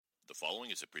The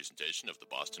following is a presentation of the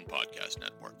Boston Podcast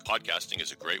Network. Podcasting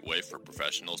is a great way for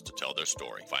professionals to tell their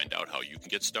story. Find out how you can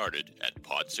get started at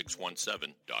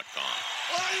pod617.com.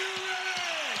 Are you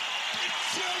ready?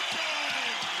 It's showtime!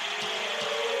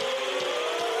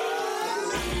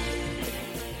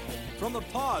 From the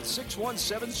Pod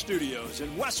 617 studios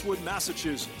in Westwood,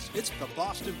 Massachusetts, it's the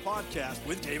Boston Podcast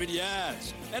with David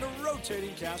Yaz and a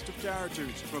rotating cast of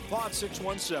characters from Pod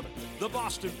 617, the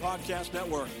Boston Podcast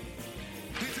Network.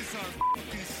 This is our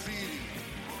f***ing city.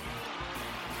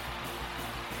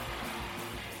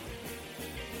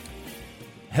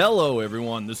 Hello,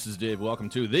 everyone. This is Dave. Welcome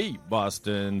to the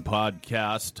Boston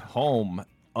Podcast, home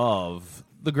of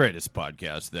the greatest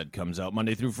podcast that comes out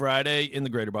Monday through Friday in the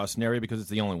greater Boston area because it's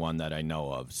the only one that I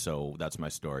know of. So that's my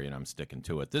story, and I'm sticking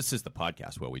to it. This is the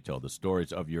podcast where we tell the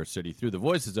stories of your city through the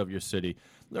voices of your city,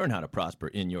 learn how to prosper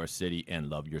in your city, and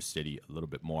love your city a little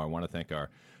bit more. I want to thank our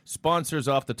sponsors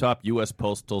off the top, U.S.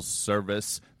 Postal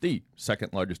Service, the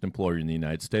second largest employer in the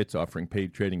United States, offering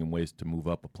paid trading and ways to move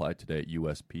up. Apply today at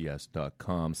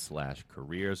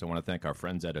usps.com/careers. I want to thank our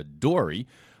friends at Adori,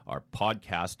 our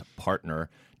podcast partner.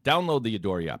 Download the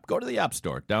Adori app. Go to the App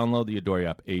Store. Download the Adori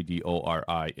app,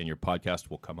 A-D-O-R-I, and your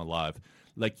podcast will come alive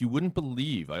like you wouldn't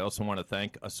believe. I also want to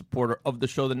thank a supporter of the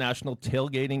show, the National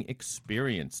Tailgating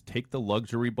Experience. Take the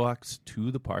luxury box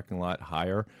to the parking lot,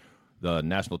 hire the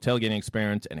National Tailgating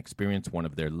Experience, and experience one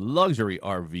of their luxury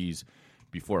RVs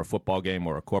before a football game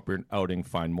or a corporate outing.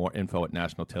 Find more info at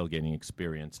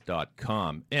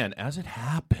nationaltailgatingexperience.com. And as it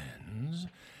happens,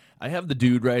 I have the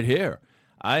dude right here.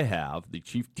 I have the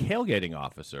Chief Tailgating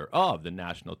Officer of the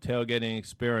National Tailgating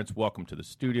Experience. Welcome to the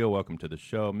studio. Welcome to the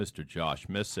show, Mr. Josh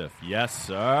Missif. Yes,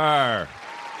 sir.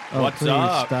 What's please,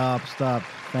 up? Stop.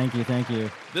 Thank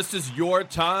you. This is your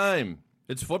time.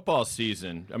 It's football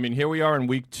season. I mean, here we are in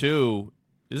week 2.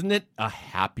 Isn't it a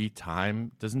happy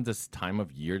time? Doesn't this time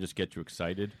of year just get you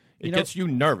excited? It gets you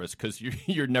nervous because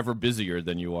you're never busier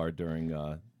than you are during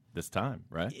this time,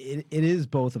 right? It is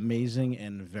both amazing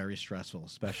and very stressful,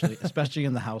 especially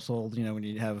in the household. You know, when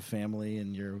you have a family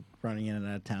and you're running in and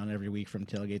out of town every week from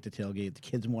tailgate to tailgate. The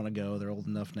kids want to go; they're old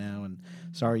enough now, and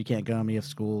sorry you can't go. You have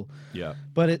school. Yeah,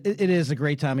 but it is a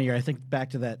great time of year. I think back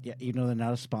to that. Yeah, even though they're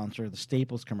not a sponsor, the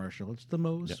Staples commercial. It's the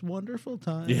most wonderful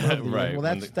time. Yeah, of the right. year.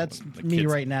 Well, that's me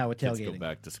kids, right now with tailgating. Kids go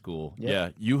back to school. Yep. Yeah,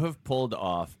 you have pulled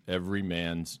off every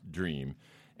man's dream,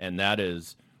 and that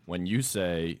is when you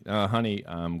say, honey,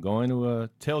 I'm going to a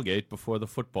tailgate before the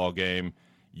football game,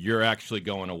 you're actually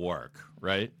going to work,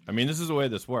 right? I mean, this is the way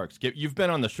this works. You've been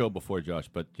on the show before, Josh,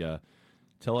 but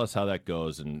tell us how that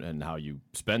goes and how you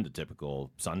spend a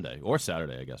typical Sunday or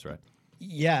Saturday, I guess, right?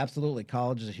 Yeah, absolutely.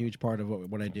 College is a huge part of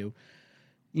what I do.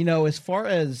 You know, as far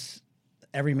as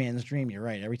every man's dream, you're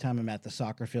right. Every time I'm at the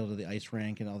soccer field or the ice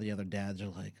rink and all the other dads are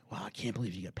like, wow, I can't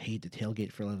believe you get paid to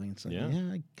tailgate for a living. It's like, yeah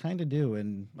I kind of do.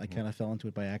 And I kind of fell into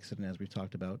it by accident, as we've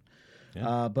talked about.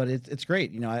 Yeah. But it's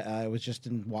great. You know, I was just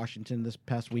in Washington this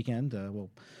past weekend.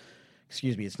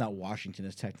 Excuse me, it's not Washington.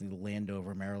 It's technically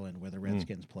Landover, Maryland, where the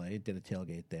Redskins play. Did a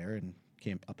tailgate there and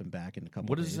came up and back in a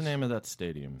couple of days. What is the name of that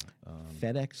stadium?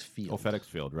 FedEx Field. Oh, FedEx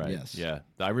Field, right. Yes. Yeah.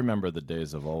 I remember the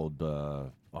days of old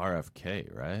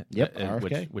RFK, right? Yep,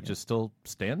 RFK. Which is still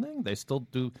standing? They still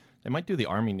do. They might do the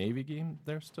Army-Navy game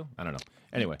there still? I don't know.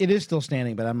 Anyway. It is still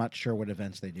standing, but I'm not sure what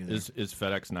events they do there. Is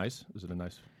FedEx nice? Is it a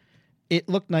nice? It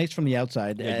looked nice from the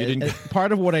outside. Yeah,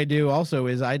 part of what I do also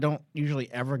is I don't usually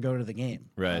ever go to the game.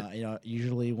 Right. You know,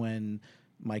 usually when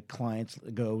my clients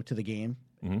go to the game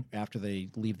after they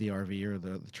leave the RV or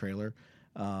the trailer,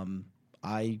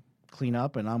 I clean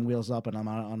up and I'm wheels up and I'm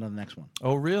on to the next one.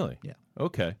 Oh, really? Yeah.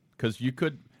 Okay. Because you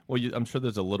could. Well, I'm sure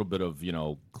there's a little bit of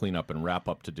clean up and wrap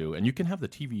up to do, and you can have the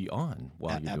TV on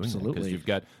while you're doing it because you've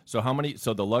got. So how many?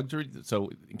 So the luxury. So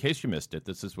in case you missed it,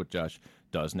 this is what Josh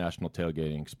does. National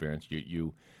Tailgating Experience.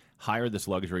 You hire this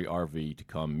luxury RV to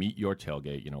come meet your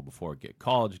tailgate. Before a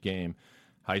college game.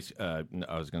 I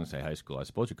was going to say high school. I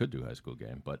suppose you could do a high school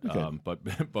game, but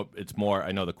it's more.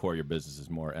 I know the core of your business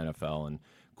is more NFL and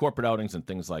corporate outings and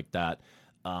things like that.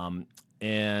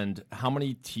 And how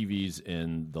many TVs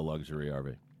in the luxury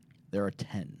RV? There are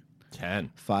 10.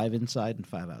 10. 5 inside and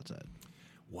 5 outside.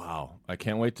 Wow. I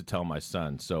can't wait to tell my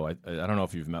son. So I don't know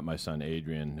if you've met my son,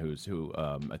 Adrian, who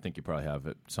I think you probably have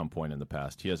at some point in the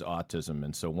past. He has autism,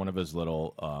 and so one of his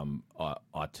little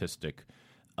autistic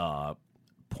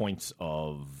points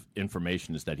of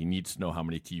information is that he needs to know how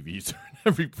many TVs are in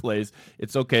every place.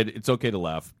 It's okay to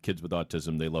laugh. Kids with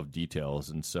autism, they love details,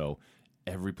 and so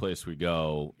every place we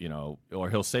go, or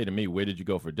he'll say to me, "Where did you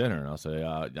go for dinner?" And I'll say,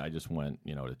 "I just went,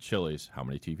 to Chili's." How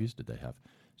many TVs did they have?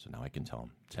 So now I can tell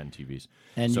him 10 TVs.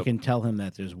 And you can tell him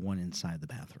that there's one inside the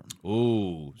bathroom.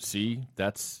 Ooh, see,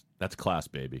 that's That's class,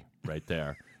 baby, right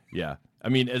there. Yeah. I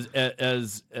mean,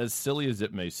 as silly as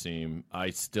it may seem,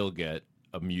 I still get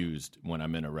amused when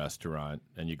I'm in a restaurant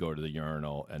and you go to the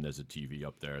urinal and there's a TV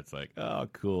up there. It's like, oh,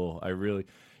 cool. I really,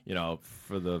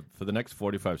 for the next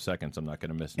 45 seconds, I'm not going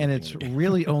to miss anything. And it's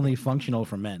really only functional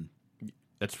for men.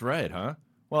 That's right, huh?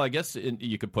 Well, I guess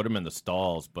you could put them in the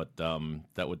stalls, but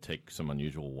that would take some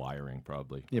unusual wiring,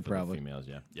 probably. Yeah, for probably. The females,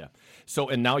 yeah. So,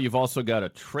 and now you've also got a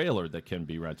trailer that can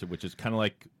be rented, which is kind of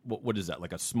like, what is that?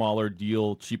 Like a smaller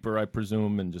deal, cheaper, I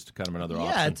presume, and just kind of another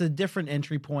option. Yeah, it's a different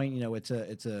entry point. It's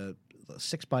a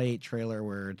 6x8 trailer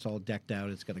where it's all decked out.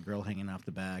 It's got a grill hanging off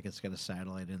the back. It's got a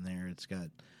satellite in there. It's got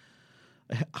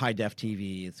a high def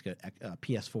TV. It's got a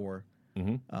PS4.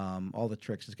 Mm-hmm. All the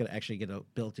tricks. It's going to actually get a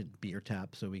built-in beer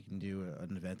tap, so we can do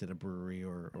an event at a brewery,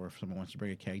 or if someone wants to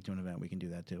bring a keg to an event, we can do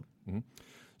that too. Mm-hmm.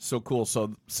 So cool.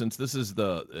 So since this is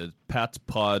the Pat's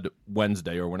Pod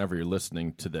Wednesday, or whenever you're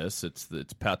listening to this, it's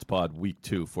Pat's Pod Week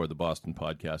 2 for the Boston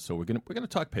podcast. So we're gonna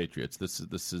talk Patriots. This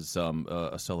is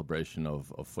a celebration of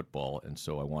football, and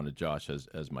so I wanted Josh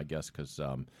as my guest because.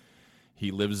 He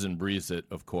lives and breathes it,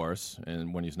 of course,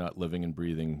 and when he's not living and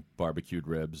breathing barbecued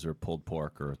ribs or pulled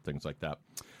pork or things like that.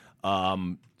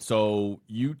 So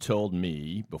you told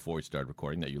me before we started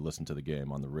recording that you listened to the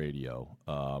game on the radio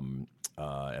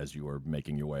as you were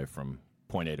making your way from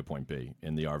point A to point B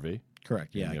in the RV.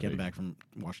 Correct, yeah, getting back from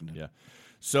Washington. Yeah.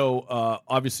 So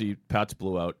obviously Pats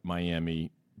blew out Miami.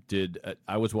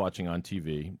 I was watching on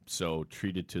TV, so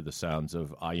treated to the sounds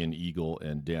of Ian Eagle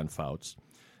and Dan Fouts.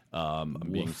 I'm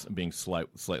being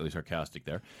slightly sarcastic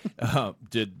there. Was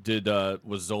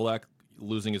Zolak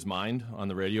losing his mind on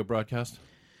the radio broadcast?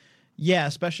 Yeah,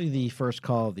 especially the first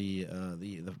call,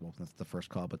 well, not the first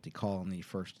call, but the call on the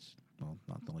first, well,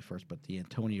 not the only first, but the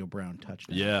Antonio Brown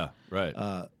touchdown. Yeah, right.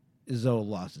 Zoe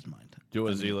lost his mind. He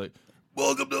like,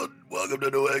 welcome to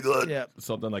New England? Yeah,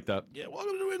 something like that. Yeah,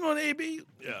 welcome to New England, AB.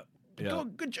 Yeah.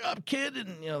 Good job, kid,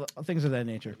 and things of that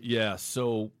nature. Yeah.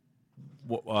 So.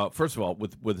 First of all,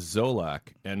 with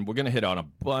Zolak, and we're going to hit on a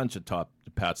bunch of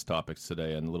Pat's topics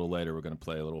today, and a little later we're going to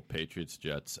play a little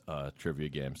Patriots-Jets trivia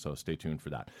game, so stay tuned for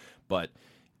that. But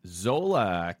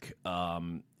Zolak,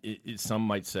 some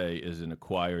might say, is an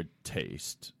acquired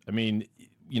taste. I mean,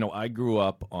 I grew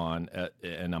up on,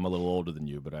 and I'm a little older than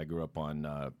you, but I grew up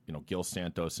on, Gil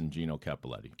Santos and Gino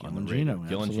Cappelletti on the radio.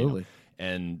 Gil and Gino,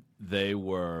 and they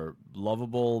were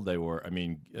lovable. They were,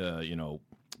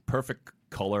 perfect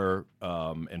color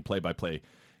and play-by-play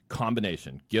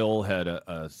combination. Gil had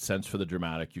a sense for the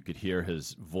dramatic. You could hear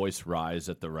his voice rise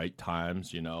at the right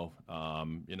times, and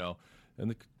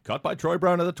caught by Troy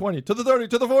Brown at the 20, to the 30,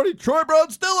 to the 40. Troy Brown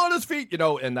still on his feet,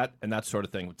 and that sort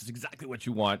of thing, which is exactly what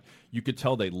you want. You could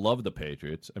tell they love the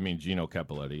Patriots. I mean, Gino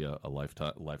Cappelletti, a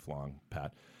lifelong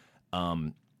Pat.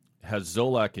 Has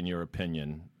Zolak, in your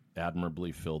opinion,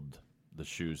 admirably filled the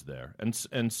shoes there? And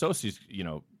Sosi's,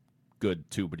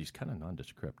 good too, but he's kind of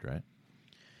nondescript, right?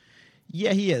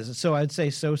 Yeah, he is. So I'd say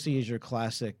Sosi is your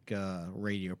classic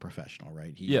radio professional,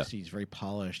 right? He's very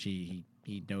polished. He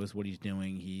knows what he's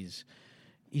doing. He's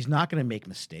not going to make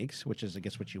mistakes, which is, I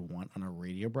guess, what you want on a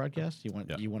radio broadcast. You want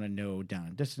to know down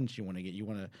and distance. You want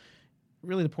to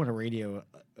really, the point of radio,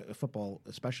 football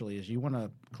especially, is you want to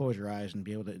close your eyes and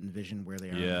be able to envision where they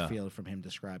are in the field from him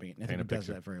describing it. And I think he does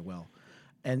that very well.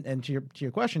 And to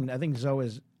your question, I think Zoe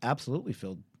has absolutely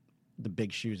filled the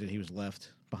big shoes that he was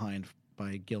left behind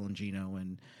by Gil and Gino.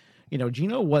 And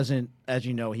Gino wasn't, as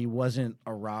he wasn't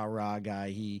a rah guy.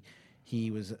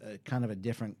 He was kind of a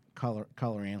different color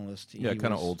analyst. Yeah,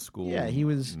 kind of old school. Yeah, he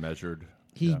was measured.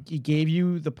 He gave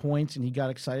you the points and he got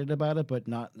excited about it, but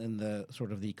not in the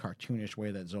sort of the cartoonish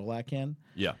way that Zolak can.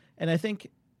 Yeah. And I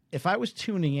think if I was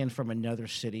tuning in from another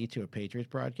city to a Patriots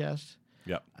broadcast,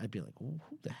 I'd be like, well,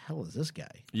 who the hell is this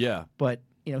guy? Yeah. But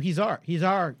he's our guy. He's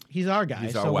our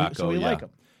wacko, so we like him.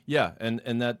 Yeah,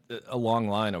 and that a long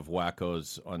line of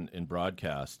wackos in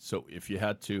broadcast. So if you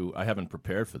had to, I haven't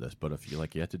prepared for this, but if you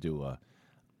had to do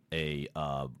a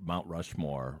Mount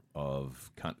Rushmore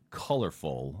of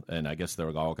colorful, and I guess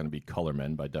they're all going to be color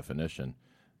men by definition,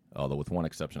 although with one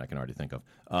exception I can already think of,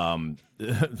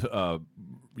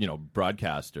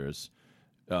 broadcasters.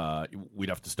 We'd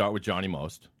have to start with Johnny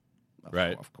Most.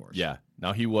 Right, of course. Yeah.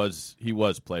 Now he was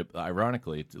play.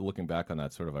 Ironically, looking back on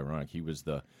that, sort of ironic. He was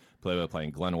the play-by-play,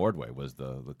 and Glenn Ordway was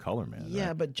the color man. Yeah,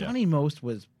 right? But Johnny Most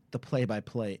was the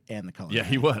play-by-play and the color. Yeah,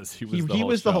 man. He was. He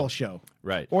was the whole show.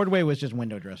 Right. Ordway was just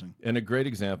window dressing. And a great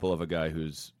example of a guy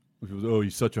who's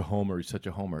he's such a homer. He's such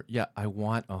a homer. Yeah, I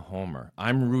want a homer.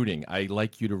 I'm rooting. I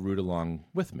like you to root along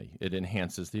with me. It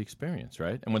enhances the experience,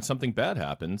 right? And when something bad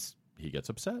happens, he gets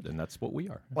upset, and that's what we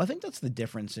are. Well, I think that's the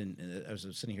difference in. I was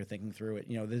sitting here thinking through it.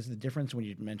 There's the difference when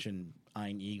you mentioned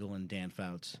Ian Eagle and Dan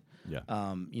Fouts.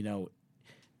 Yeah.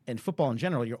 In football in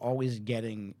general, you're always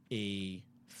getting a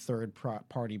third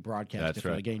party broadcast. That's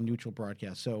right. Getting neutral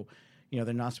broadcast. So,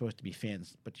 they're not supposed to be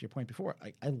fans. But to your point before,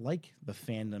 I like the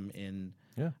fandom in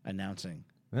announcing.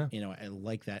 Yeah. I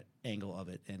like that angle of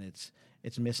it, and it's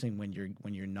missing when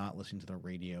you're not listening to the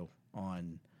radio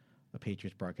on a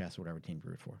Patriots broadcast or whatever team you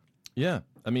root for. Yeah,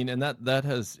 I mean, and that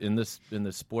has in this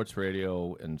sports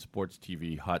radio and sports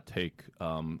TV hot take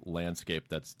landscape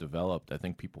that's developed. I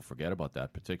think people forget about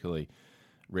that, particularly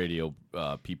radio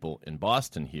people in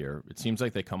Boston here. It seems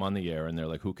like they come on the air and they're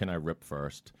like, "Who can I rip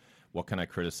first? What can I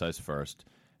criticize first?"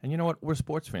 And you know what? We're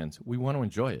sports fans. We want to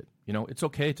enjoy it. It's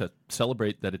okay to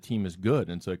celebrate that a team is good.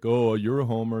 And it's like, "Oh, you're a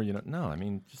homer." No, I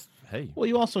mean, just hey. Well,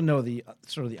 you also know the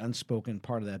sort of the unspoken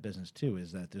part of that business too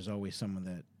is that there's always someone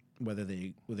that whether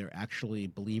they actually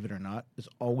believe it or not is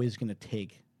always going to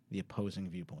take the opposing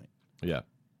viewpoint. Yeah.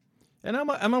 And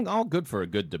I'm all good for a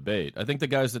good debate. I think the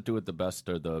guys that do it the best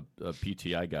are the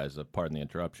PTI guys, the Pardon the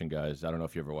Interruption guys. I don't know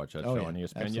if you ever watch that show on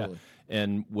ESPN. Absolutely. Yeah.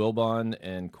 And Wilbon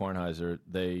and Kornheiser,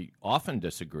 they often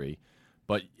disagree,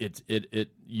 but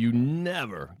you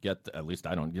never get at least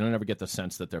I don't. You don't ever get the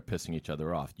sense that they're pissing each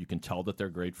other off. You can tell that they're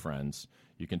great friends.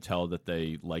 You can tell that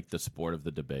they like the sport of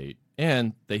the debate,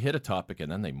 and they hit a topic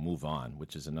and then they move on,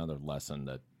 which is another lesson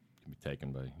that can be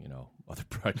taken by other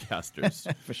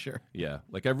broadcasters. For sure. Yeah,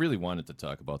 like I really wanted to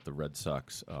talk about the Red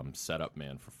Sox setup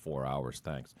man for 4 hours.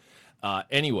 Thanks.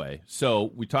 Anyway,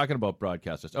 so we're talking about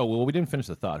broadcasters. Oh well, we didn't finish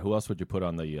the thought. Who else would you put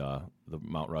on the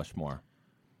Mount Rushmore?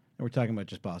 We're talking about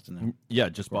just Boston now. Yeah,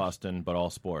 just Boston, but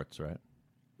all sports, right?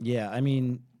 Yeah, I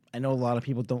mean, I know a lot of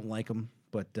people don't like him,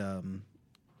 but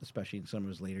especially in some of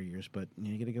his later years. But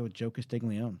you got to go with Joe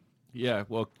Castiglione. Yeah,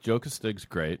 well, Joe Castig's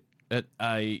great.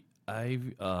 I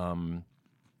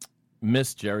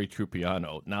miss Jerry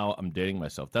Trupiano. Now I'm dating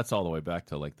myself. That's all the way back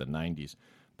to like the 90s.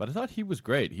 But I thought he was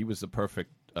great. He was the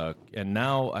perfect. And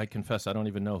now I confess I don't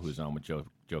even know who's on with Joe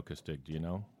Castig. Do you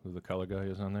know who the color guy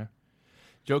is on there?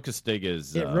 Joe Castig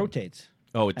is. It rotates.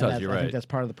 Oh, it does. You're right. I think that's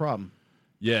part of the problem.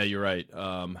 Yeah, you're right.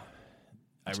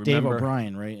 It's Dave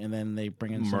O'Brien, right? And then they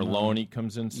bring in Merlone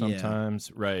comes in sometimes.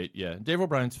 Yeah. Right, yeah. Dave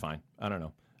O'Brien's fine. I don't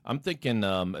know. I'm thinking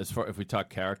as far if we talk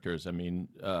characters, I mean,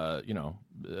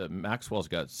 Maxwell's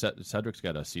Cedric's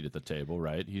got a seat at the table,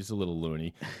 right? He's a little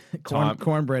loony.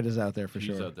 Cornbread is out there for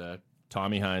sure. He's out there.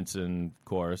 Tommy Heinsohn, of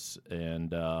course,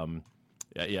 and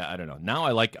I don't know. Now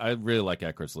I really like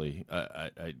Eckersley.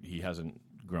 He hasn't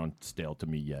grown stale to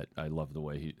me yet. I love the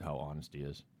way how honest he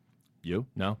is. You?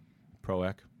 No?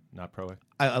 Pro-Eck? Not Pro-Eck?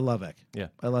 I love Eck. Yeah.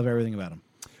 I love everything about him.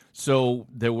 So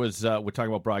there was, we're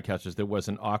talking about broadcasters, there was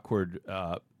an awkward,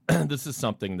 this is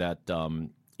something that,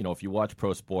 if you watch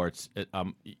pro sports,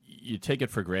 you take it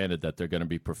for granted that they're going to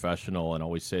be professional and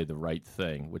always say the right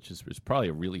thing, which is probably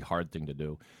a really hard thing to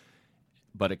do.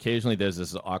 But occasionally there's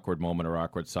this awkward moment or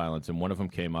awkward silence, and one of them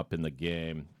came up in the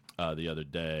game the other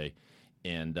day,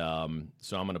 and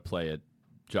so I'm going to play it.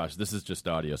 Josh, this is just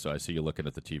audio, so I see you looking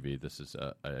at the TV. This is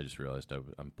I just realized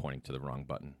I'm pointing to the wrong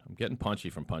button. I'm getting punchy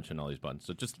from punching all these buttons.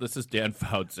 So this is Dan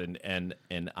Fouts and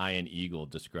Ian Eagle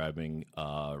describing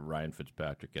Ryan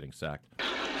Fitzpatrick getting sacked.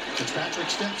 Fitzpatrick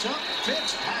steps up.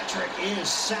 Fitzpatrick is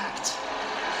sacked.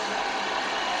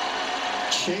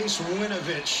 Chase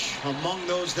Winovich among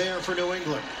those there for New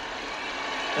England.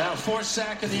 Now, fourth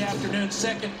sack of the afternoon,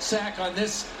 second sack on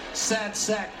this sad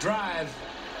sack drive.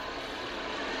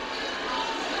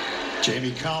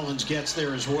 Jamie Collins gets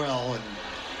there as well, and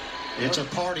it's a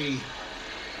party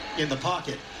in the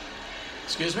pocket.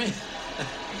 Excuse me?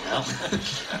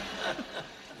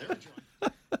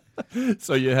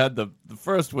 So you had the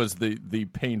first was the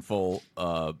painful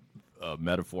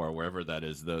metaphor, wherever that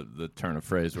is, the turn of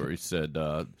phrase where he said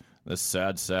the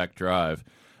sad sack drive.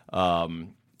 I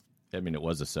mean, it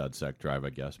was a sad sack drive, I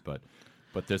guess, but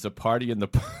there's a party in the.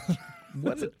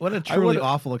 What a truly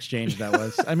awful exchange that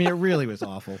was. I mean, it really was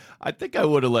awful. I think I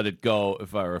would have let it go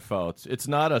if I were Fouts. It's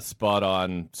not a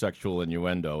spot-on sexual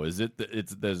innuendo, is it?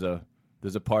 There's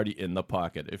a party in the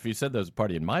pocket. If he said there's a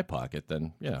party in my pocket,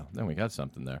 then then we got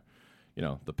something there.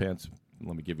 The pants.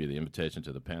 Let me give you the invitation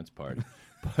to the pants party.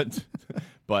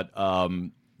 but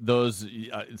those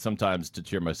sometimes to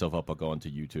cheer myself up, I'll go into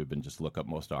YouTube and just look up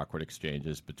most awkward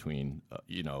exchanges between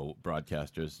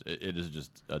broadcasters. It is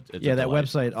just it's that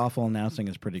website Awful Announcing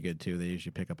is pretty good too. They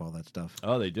usually pick up all that stuff.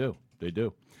 Oh, they do.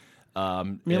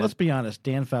 Let's be honest.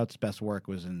 Dan Fouts' best work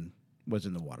was in the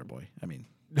Waterboy. I mean,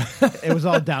 it was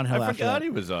all downhill. I forgot that. He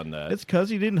was on that. It's because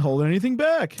he didn't hold anything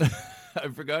back. I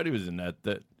forgot he was in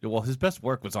that. Well, his best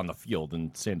work was on the field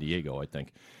in San Diego, I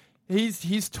think.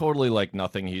 He's totally like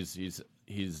nothing. He's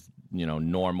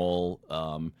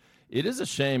normal. It is a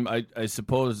shame. I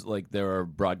suppose like there are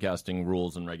broadcasting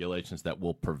rules and regulations that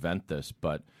will prevent this,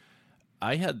 but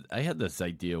I had this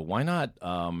idea. Why not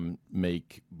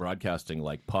make broadcasting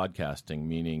like podcasting,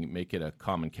 meaning make it a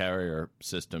common carrier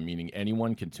system, meaning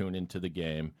anyone can tune into the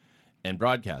game and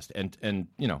broadcast and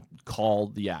call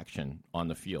the action on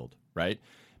the field, right?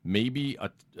 Maybe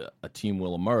a team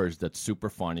will emerge that's super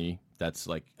funny. That's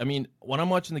like, I mean, when I'm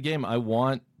watching the game, I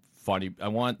want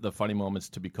the funny moments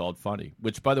to be called funny,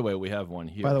 which, by the way, we have one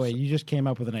here. By the way, you just came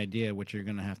up with an idea. What you're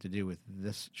going to have to do with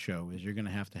this show is you're going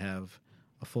to have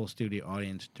a full studio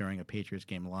audience during a Patriots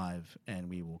game live, and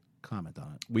we will comment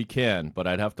on it. We can, but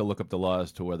I'd have to look up the law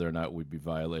as to whether or not we'd be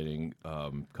violating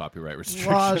copyright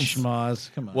restrictions.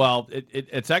 Schmoz, come on. Well,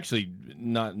 it's actually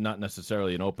not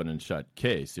necessarily an open and shut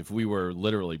case. If we were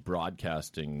literally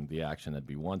broadcasting the action, that'd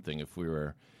be one thing. If we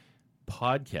were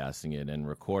podcasting it and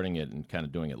recording it and kind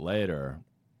of doing it later,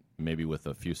 maybe with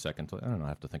a few seconds, I don't know, I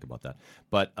have to think about that.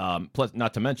 But plus,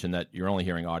 not to mention that you're only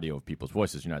hearing audio of people's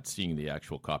voices. You're not seeing the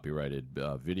actual copyrighted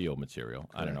video material.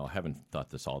 Correct. I don't know. I haven't thought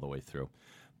this all the way through.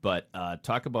 But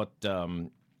talk about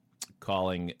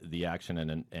calling the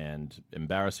action and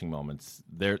embarrassing moments.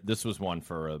 This was one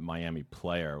for a Miami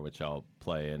player, which I'll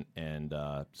play, and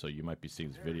so you might be seeing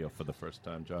this video for the first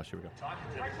time. Josh, here we go.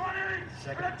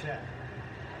 Second and 10.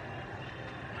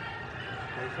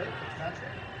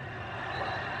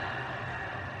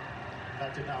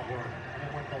 That did not work.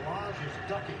 And when Balaj is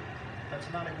ducking,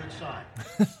 that's not a good sign.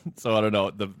 So I don't know.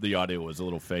 The audio was a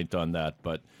little faint on that,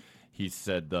 but he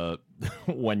said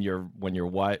when your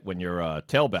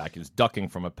tailback is ducking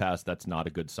from a pass, that's not a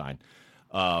good sign.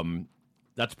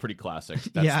 That's pretty classic.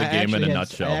 That's the game in a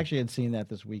nutshell. I actually had seen that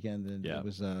this weekend, and it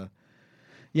was.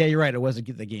 Yeah, you're right. It was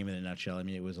the game in a nutshell. I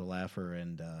mean, it was a laugher,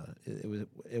 and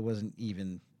it wasn't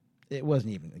even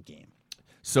a game.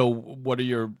 So what are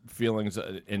your feelings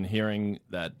in hearing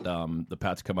that the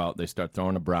Pats come out, they start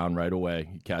throwing to Brown right away.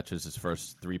 He catches his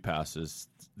first 3 passes.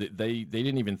 They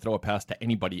didn't even throw a pass to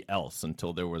anybody else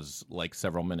until there was like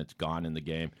several minutes gone in the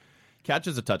game.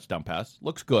 Catches a touchdown pass.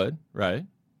 Looks good, right?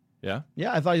 Yeah?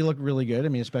 Yeah, I thought he looked really good. I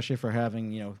mean, especially for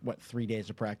having, 3 days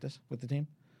of practice with the team?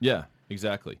 Yeah,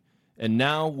 exactly. And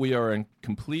now we are in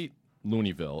complete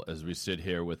Looneyville as we sit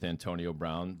here with Antonio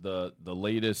Brown. The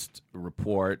latest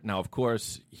report. Now, of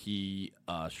course, he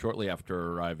shortly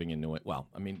after arriving in New England. Well,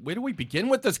 I mean, where do we begin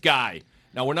with this guy?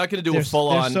 Now, we're not going to do a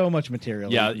full-on. There's so much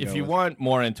material. Yeah, if you want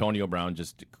more Antonio Brown,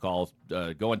 just go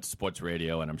into sports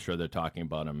radio, and I'm sure they're talking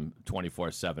about him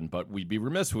 24/7. But we'd be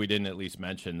remiss if we didn't at least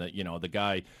mention that, the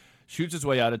guy shoots his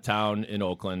way out of town in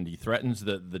Oakland. He threatens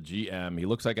the GM. He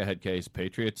looks like a head case.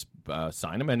 Patriots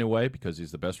sign him anyway because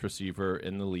he's the best receiver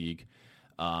in the league.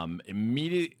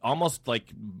 Immediately, almost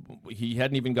like he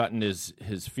hadn't even gotten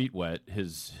his feet wet,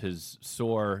 his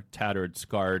sore, tattered,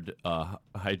 scarred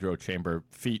hydro chamber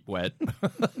feet wet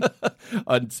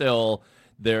until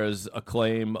there's a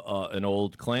claim, an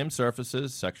old claim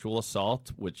surfaces, sexual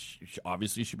assault, which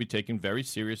obviously should be taken very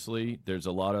seriously. There's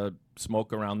a lot of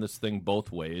smoke around this thing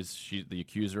both ways. The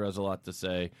accuser has a lot to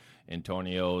say.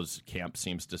 Antonio's camp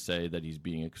seems to say that he's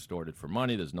being extorted for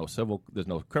money. There's no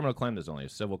criminal claim. There's only a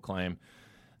civil claim.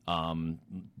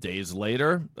 Days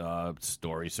later,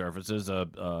 story surfaces.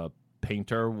 A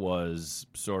painter was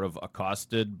sort of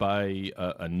accosted by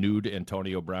a nude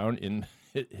Antonio Brown in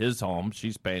his home.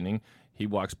 She's painting. He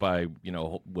walks by,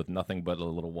 with nothing but a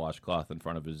little washcloth in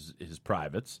front of his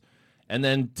privates. And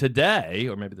then today,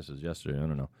 or maybe this was yesterday, I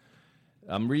don't know.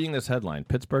 I'm reading this headline.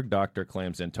 Pittsburgh doctor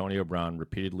claims Antonio Brown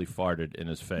repeatedly farted in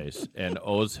his face and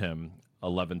owes him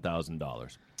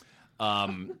 $11,000.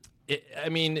 I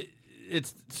mean,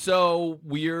 it's so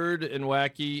weird and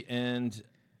wacky, and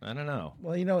I don't know.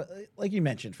 Well, like you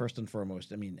mentioned, first and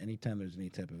foremost, I mean, anytime there's any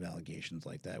type of allegations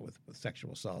like that with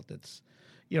sexual assault,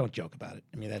 you don't joke about it.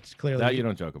 I mean, that's clearly that you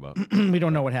don't joke about. We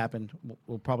don't know what happened.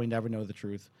 We'll probably never know the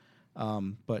truth,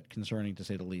 but concerning to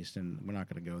say the least, and we're not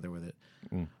going to go there with it.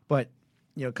 But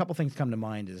a couple things come to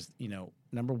mind is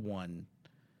number one,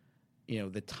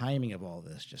 the timing of all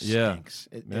this just stinks.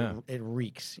 It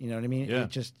reeks. You know what I mean? Yeah. It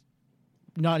just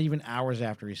not even hours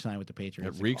after he signed with the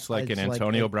Patriots. It reeks like an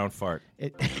Antonio Brown fart.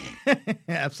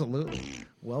 Absolutely.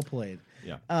 Well played.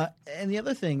 Yeah. And the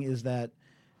other thing is that,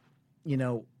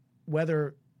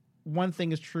 whether one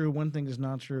thing is true, one thing is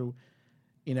not true,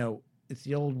 it's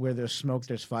the old where there's smoke,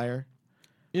 there's fire.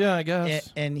 Yeah, I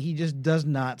guess. And he just does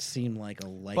not seem like a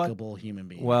likable human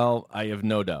being. Well, I have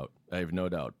no doubt.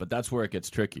 But that's where it gets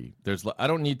tricky. I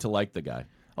don't need to like the guy.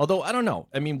 Although, I don't know.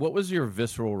 I mean, what was your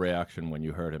visceral reaction when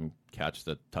you heard him catch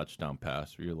the touchdown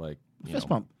pass? Were you like... Fist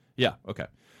bump. Yeah, okay.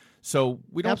 So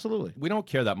we don't Absolutely. we don't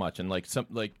care that much. And like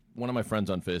one of my friends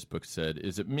on Facebook said,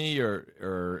 is it me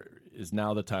or is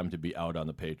now the time to be out on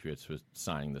the Patriots for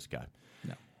signing this guy?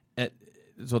 No. And,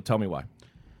 so tell me why.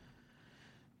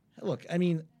 Look, I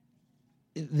mean,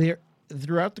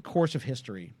 throughout the course of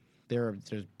history,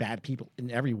 there's bad people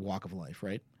in every walk of life,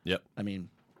 right? Yep. I mean,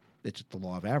 it's just the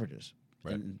law of averages.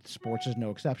 Right. And sports is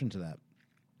no exception to that.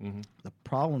 Mm-hmm. The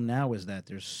problem now is that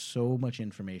there's so much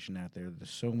information out there. There's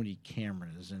so many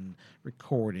cameras and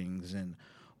recordings and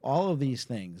all of these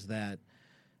things that,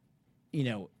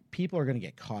 people are going to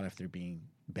get caught if they're being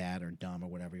bad or dumb or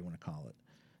whatever you want to call it.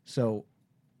 So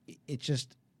it's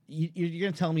just, you're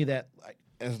going to tell me that,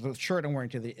 as the shirt I'm wearing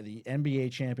to the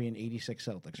NBA champion 86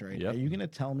 Celtics, right? Yep. Are you going to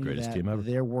tell me Greatest team that ever.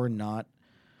 there were not,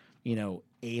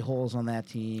 a-holes on that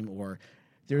team? Or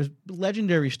there's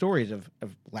legendary stories of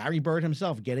Larry Bird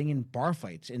himself getting in bar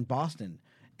fights in Boston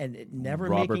and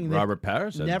Robert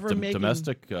Parrish, making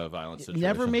domestic violence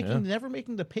situation. never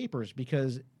making the papers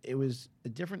because it was a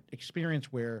different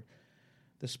experience where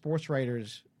the sports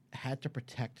writers had to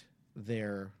protect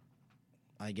their,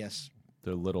 I guess,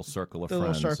 the little circle of the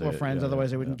friends. little circle of friends. Yeah, Otherwise,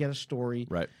 they wouldn't get a story.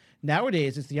 Right.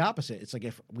 Nowadays, it's the opposite. It's like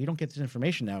if we don't get this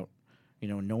information out,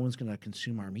 no one's going to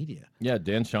consume our media. Yeah,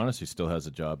 Dan Shaughnessy still has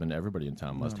a job, and everybody in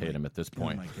town must hate him at this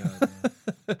point. Oh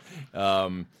my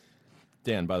God!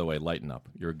 Dan, by the way, lighten up.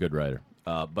 You're a good writer.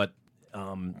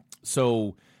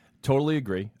 So totally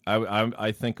agree.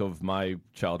 I think of my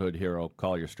childhood hero,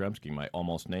 Collier Yastrzemski, my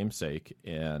almost namesake,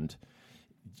 and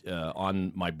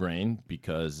on my brain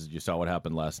because you saw what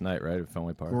happened last night, right, at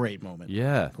Fenway Park? Great moment.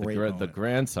 Yeah. Great the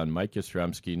grandson, Mike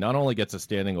Yastrzemski, not only gets a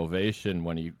standing ovation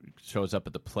when he shows up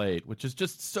at the plate, which is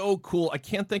just so cool. I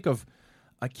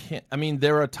mean,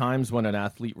 there are times when an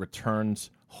athlete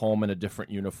returns home in a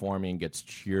different uniform and gets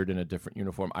cheered in a different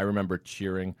uniform. I remember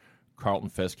cheering Carlton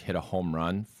Fisk hit a home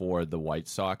run for the White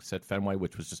Sox at Fenway,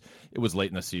 which was it was late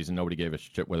in the season. Nobody gave a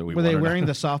shit whether we were won they or wearing not.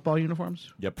 the softball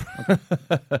uniforms? Yep.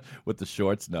 With the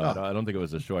shorts? No, I don't think it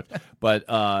was the shorts, but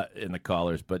in the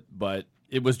collars. But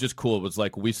it was just cool. It was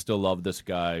like, we still love this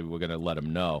guy. We're going to let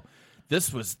him know.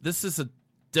 This is the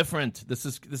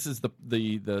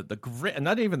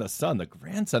not even the son, the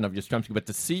grandson of Yastrzemski, but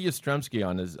to see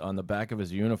Yastrzemski on the back of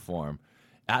his uniform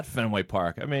at Fenway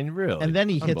Park. I mean, really. And then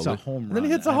he hits a home run. And then he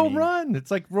hits a home run.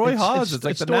 It's like Roy Haas. It's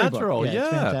like the storybook. natural. Yeah, it's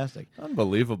fantastic.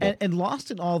 Unbelievable. And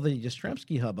lost in all the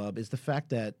Yastrzemski hubbub is the fact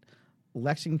that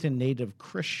Lexington native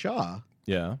Chris Shaw,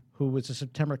 who was a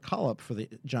September call-up for the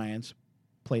Giants,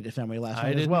 played at Fenway last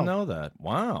night as well. I didn't know that.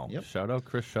 Wow. Yep. Shout out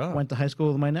Chris Shaw. Went to high school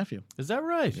with my nephew. Is that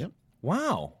right? Yep.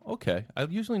 Wow. Okay. I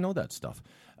usually know that stuff.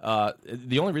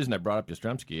 The only reason I brought up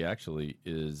Yastrzemski actually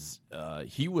is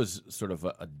he was sort of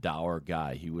a dour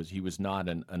guy. He was not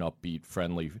an upbeat,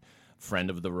 friendly friend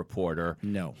of the reporter.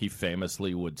 No. He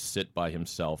famously would sit by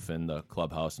himself in the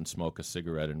clubhouse and smoke a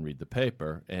cigarette and read the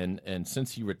paper. And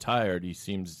since he retired, he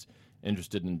seems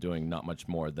interested in doing not much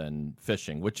more than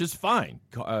fishing, which is fine.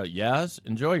 Yaz,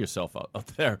 enjoy yourself out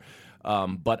there.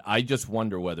 But I just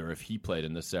wonder whether if he played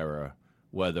in this era,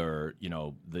 whether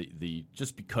the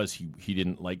just because he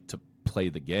didn't like to play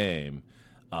the game,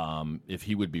 if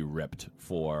he would be ripped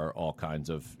for all kinds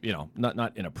of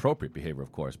not inappropriate behavior,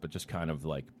 of course, but just kind of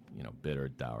like bitter,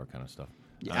 dour kind of stuff.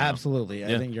 Yeah, absolutely,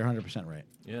 I think you're 100% right.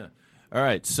 Yeah. All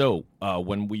right. So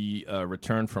when we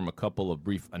return from a couple of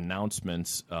brief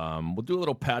announcements, we'll do a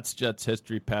little Pats Jets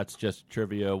history, Pats Jets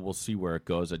trivia. We'll see where it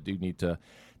goes. I do need to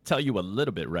tell you a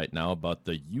little bit right now about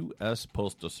the U.S.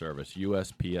 Postal Service.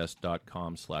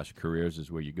 USPS.com/careers is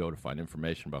where you go to find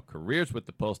information about careers with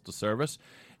the Postal Service.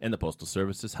 And the Postal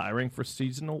Service is hiring for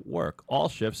seasonal work. All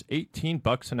shifts,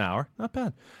 $18 an hour. Not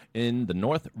bad. In the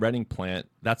North Reading plant,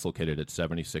 that's located at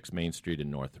 76 Main Street in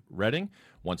North Reading.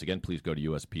 Once again, please go to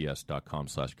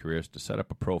USPS.com/careers to set up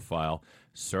a profile.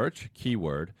 Search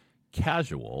keyword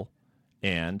casual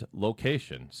and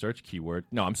location. Search keyword.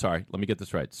 No, I'm sorry. Let me get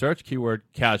this right. Search keyword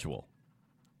casual.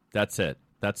 That's it.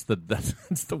 That's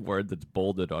the word that's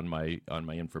bolded on my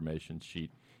information sheet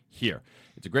here.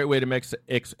 It's a great way to make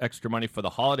extra money for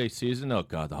the holiday season. Oh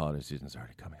God, the holiday season is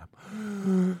already coming up.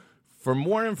 For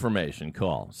more information,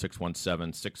 call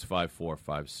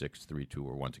 617-654-5632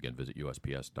 or once again visit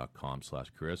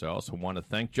USPS.com/careers. I also want to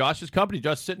thank Josh's company.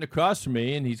 Josh sitting across from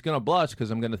me, and he's going to blush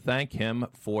because I'm going to thank him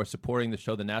for supporting the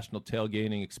show, the National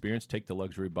Tailgating Experience. Take the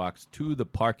luxury box to the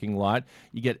parking lot.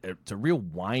 You get it's a real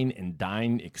wine and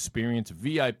dine experience,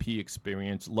 VIP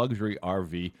experience, luxury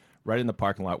RV right in the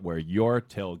parking lot where you're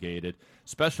tailgated.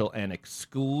 Special and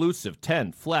exclusive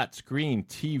 10 flat screen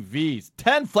TVs.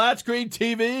 10 flat screen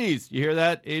TVs! You hear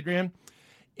that, Adrian?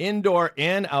 Indoor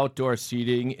and outdoor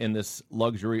seating in this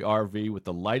luxury RV with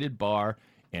the lighted bar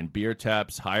and beer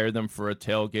taps. Hire them for a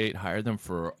tailgate. Hire them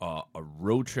for a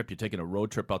road trip. You're taking a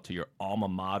road trip out to your alma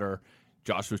mater.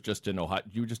 Josh was just in Ohio.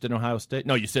 You were just in Ohio State?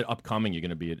 No, you said upcoming you're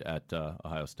going to be at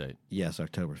Ohio State. Yes,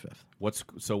 October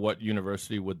 5th. What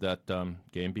university would that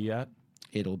game be at?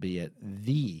 It'll be at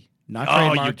not trademarked.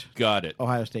 trademarked. You got it.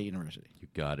 Ohio State University. You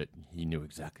got it. He knew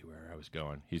exactly where I was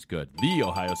going. He's good. The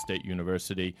Ohio State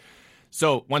University.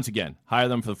 So once again, hire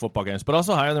them for the football games, but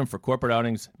also hire them for corporate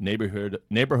outings,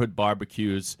 neighborhood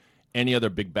barbecues, any other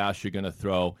big bash you're going to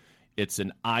throw. It's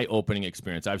an eye-opening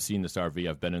experience. I've seen this RV.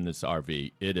 I've been in this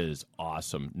RV. It is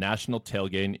awesome.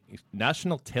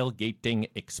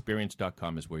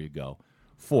 Nationaltailgatingexperience.com is where you go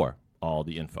for all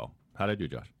the info. How did I do,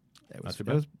 Josh? It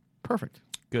was perfect.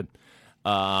 Good.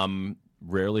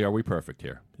 Rarely are we perfect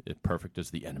here. Perfect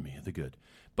is the enemy of the good.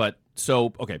 But so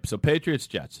Patriots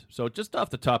Jets. So just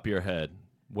off the top of your head,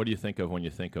 what do you think of when you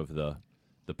think of the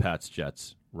Pats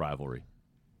Jets rivalry?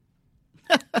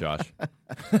 Josh,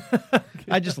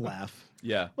 I just laugh.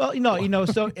 Yeah. Well,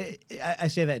 So I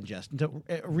say that in jest.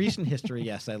 Recent history,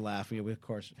 yes, I laugh. We of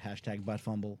course #butt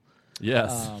fumble.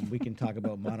 Yes. We can talk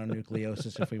about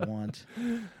mononucleosis if we want.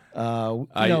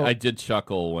 I did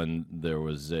chuckle when there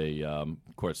was of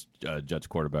course, Jets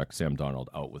quarterback Sam Darnold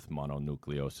out with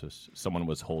mononucleosis. Someone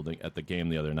was holding at the game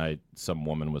the other night. Some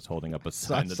woman was holding up a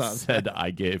sign that said,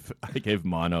 "I gave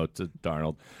mono to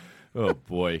Darnold." Oh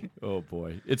boy!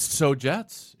 It's so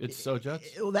Jets.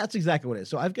 Well, that's exactly what it is.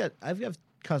 So I've got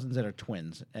cousins that are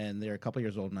twins, and they're a couple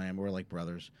years older than I am. We're like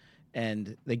brothers,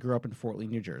 and they grew up in Fort Lee,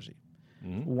 New Jersey.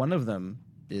 Mm-hmm. One of them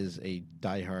is a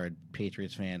diehard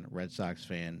Patriots fan, Red Sox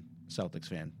fan, Celtics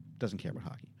fan. Doesn't care about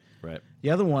hockey. Right. The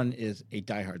other one is a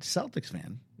diehard Celtics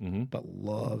fan, mm-hmm. but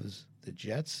loves the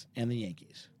Jets and the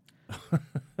Yankees.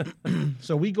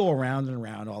 So we go around and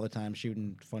around all the time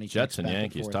shooting funny Jets and back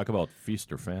Yankees. And Talk about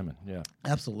feast or famine. Yeah,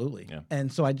 absolutely. Yeah. And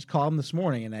so I just called him this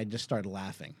morning, and I just started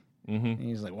laughing. Mm-hmm. And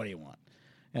he's like, "What do you want?"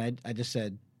 And I just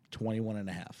said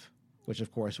 21.5, which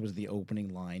of course was the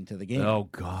opening line to the game. Oh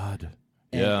God!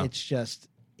 And yeah, it's just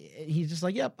he's just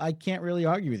like, "Yep, I can't really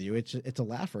argue with you. It's a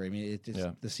laugher. I mean,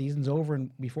 the season's over and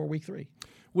before week 3."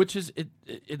 Which is it?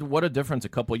 What a difference a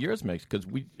couple of years makes. Because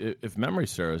if memory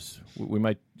serves, we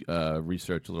might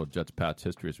research a little Jets Pats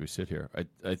history as we sit here.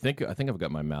 I think I've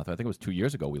got my math. I think it was 2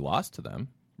 years ago we lost to them,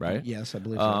 right? Yes, I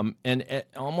believe so. And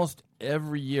almost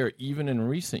every year, even in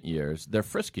recent years, they're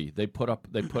frisky. They put up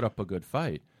a good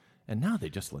fight, and now they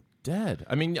just look dead.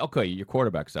 I mean, okay, your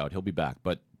quarterback's out; he'll be back,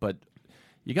 but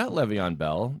you got Le'Veon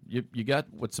Bell. You got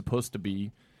what's supposed to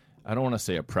be. I don't want to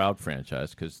say a proud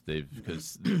franchise because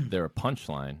they're a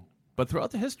punchline. But throughout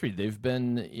the history, they've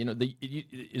been,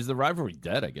 is the rivalry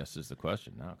dead, I guess, is the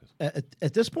question now.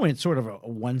 At this point, it's sort of a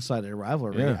one-sided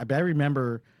rivalry. Yeah. I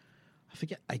remember,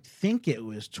 I think it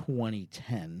was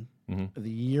 2010, mm-hmm. the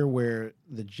year where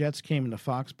the Jets came into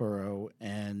Foxborough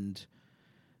and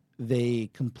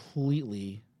they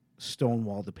completely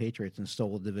stonewalled the Patriots and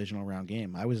stole a divisional round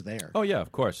game. I was there. Oh, yeah,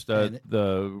 of course.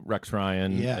 The Rex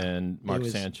Ryan and Mark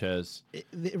Sanchez.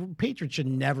 The Patriots should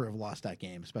never have lost that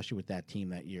game, especially with that team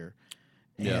that year.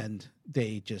 And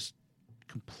they just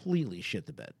completely shit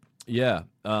the bed. Yeah.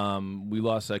 We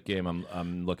lost that game.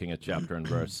 I'm looking at chapter and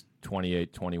verse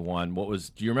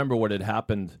 28-21. Do you remember what had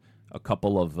happened a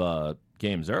couple of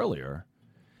games earlier?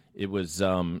 It was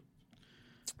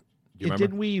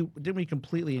didn't we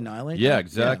completely annihilate them? Yeah,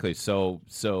 exactly. Yeah.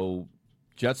 So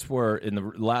Jets were in the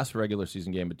last regular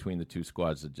season game between the two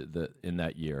squads in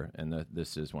that year, and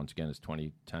this is once again is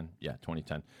 2010. Yeah,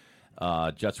 2010.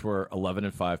 Jets were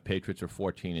 11-5. Patriots were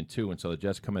 14-2, and so the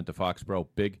Jets come into Foxborough,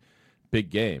 big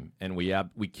game, and we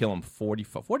kill them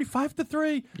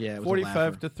 45-3. Yeah, it was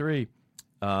 45-3.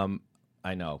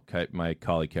 I know. My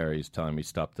colleague Carrie is telling me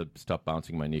stop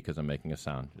bouncing my knee because I'm making a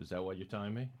sound. Is that what you're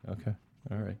telling me? Okay.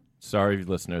 All right. Sorry,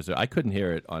 listeners. I couldn't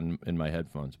hear it in my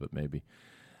headphones, but maybe.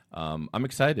 I'm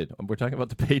excited. We're talking about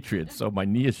the Patriots, so my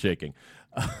knee is shaking.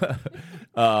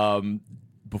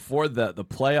 Before the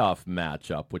playoff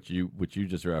matchup, which you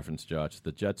just referenced, Josh,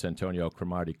 the Jets' Antonio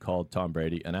Cromartie called Tom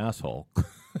Brady an asshole,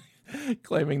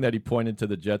 claiming that he pointed to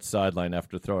the Jets' sideline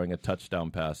after throwing a touchdown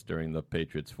pass during the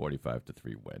Patriots'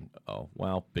 45-3 win. Oh,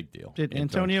 well, big deal. Did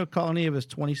Antonio call any of his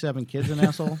 27 kids an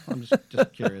asshole? I'm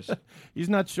just curious. He's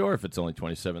not sure if it's only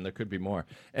 27. There could be more.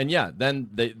 And yeah, then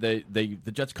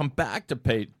the Jets come back to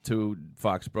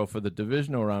Foxborough for the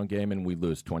divisional round game, and we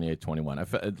lose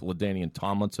 28-21. LaDainian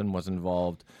Tomlinson was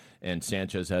involved, and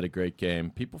Sanchez had a great game.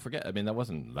 People forget. I mean, that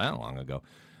wasn't that long ago.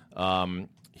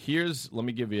 Let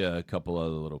me give you a couple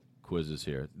other little quizzes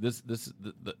here.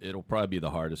 It'll probably be the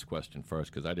hardest question first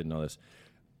because I didn't know this.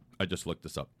 I just looked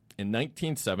this up. In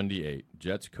 1978,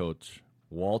 Jets coach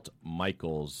Walt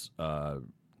Michaels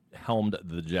helmed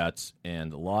the Jets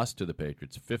and lost to the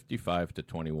Patriots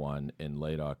 55-21 in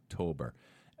late October.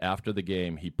 After the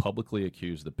game, he publicly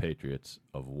accused the Patriots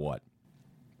of what?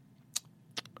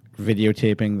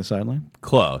 Videotaping the sideline?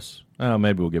 Close. Oh,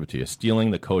 maybe we'll give it to you.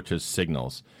 Stealing the coach's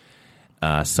signals.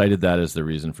 Cited that as the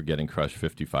reason for getting crushed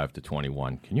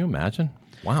 55-21. Can you imagine?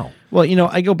 Wow. Well,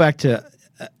 I go back to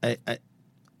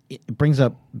it brings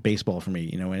up baseball for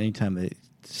me. Anytime the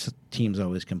teams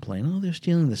always complain, they're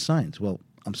stealing the signs. Well,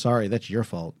 I'm sorry, that's your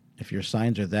fault. If your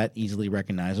signs are that easily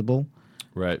recognizable,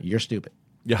 right, you're stupid.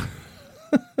 Yeah.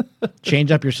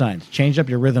 Change up your signs. Change up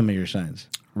your rhythm of your signs.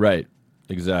 Right.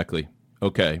 Exactly.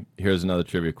 Okay. Here's another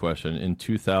trivia question. In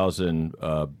 2000,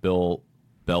 Bill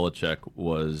Belichick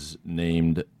was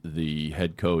named the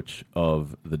head coach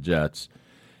of the Jets,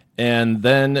 and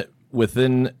then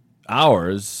within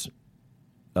hours,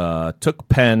 took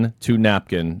pen to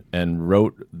napkin and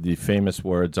wrote the famous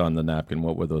words on the napkin.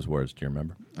 What were those words? Do you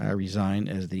remember? I resign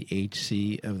as the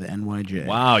HC of the NYJ.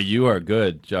 Wow, you are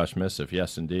good, Josh Missiff.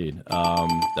 Yes, indeed.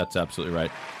 That's absolutely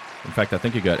right. In fact, I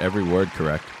think you got every word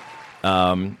correct.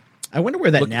 I wonder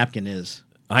where that napkin is.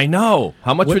 I know.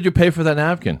 How much would you pay for that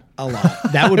napkin? A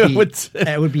lot. That would be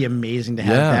that would be amazing to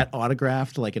have that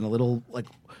autographed, like in a little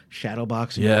shadow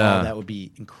box. Yeah, that would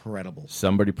be incredible.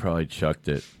 Somebody probably chucked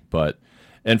it,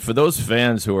 and for those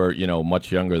fans who are much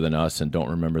younger than us and don't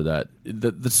remember that,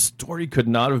 the story could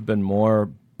not have been more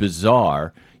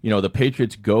bizarre. The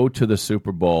Patriots go to the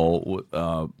Super Bowl,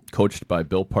 coached by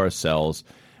Bill Parcells.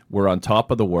 We're on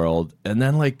top of the world, and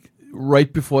then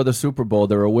right before the Super Bowl,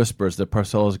 there were whispers that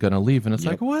Parcells is going to leave, and it's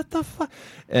like, what the fuck?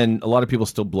 And a lot of people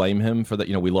still blame him for that.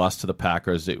 We lost to the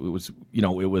Packers. It was, it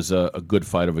was a good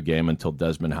fight of a game until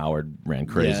Desmond Howard ran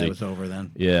crazy. Yeah, it was over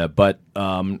then. Yeah, but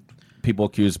people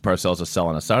accuse Parcells of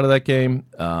selling us out of that game.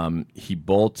 He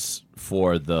bolts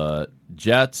for the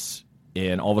Jets,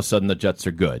 and all of a sudden the Jets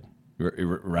are good,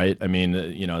 right? I mean,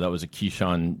 that was a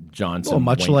Keyshawn Johnson. Well,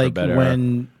 much Wayne like Corbett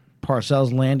when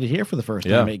Parcells landed here for the first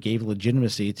time, it gave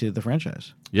legitimacy to the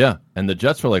franchise. Yeah, and the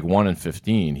Jets were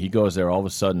 1-15. He goes there, all of a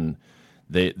sudden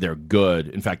they're good.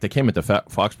 In fact, they came into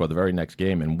Foxborough the very next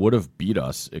game and would have beat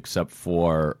us except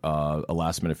for a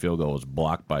last-minute field goal was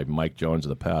blocked by Mike Jones of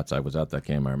the Pats. I was at that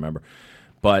game, I remember.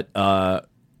 But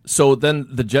so then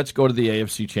the Jets go to the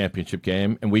AFC Championship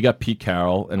game, and we got Pete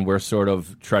Carroll, and we're sort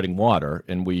of treading water,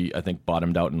 and we, I think,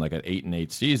 bottomed out in an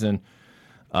 8-8 season.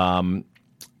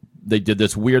 They did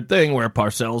this weird thing where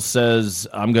Parcells says,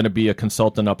 I'm going to be a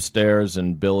consultant upstairs,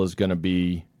 and Bill is going to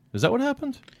be... Is that what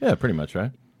happened? Yeah, pretty much,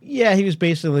 right? Yeah, he was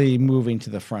basically moving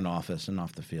to the front office and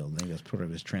off the field. I think that's part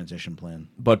of his transition plan.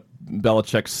 But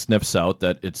Belichick sniffs out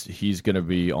that he's going to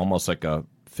be almost like a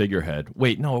figurehead.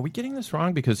 Wait, no, are we getting this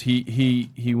wrong? Because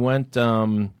he went...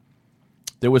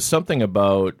 there was something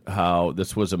about how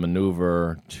this was a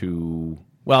maneuver to...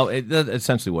 Well, that's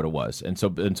essentially what it was. And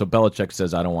so Belichick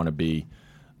says, I don't want to be...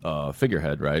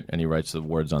 figurehead, right? And he writes the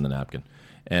words on the napkin,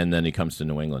 and then he comes to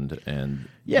New England, and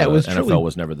it was NFL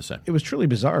was never the same. It was truly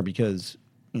bizarre because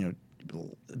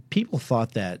people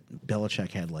thought that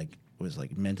Belichick had was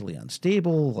mentally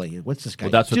unstable. What's this guy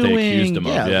doing? Well, that's what they accused him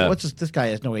of. Yeah, what's this guy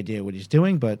has no idea what he's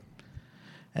doing. But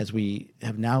as we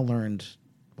have now learned,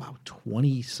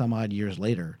 20 some odd years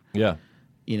later,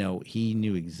 he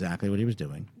knew exactly what he was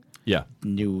doing. Yeah,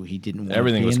 knew he didn't want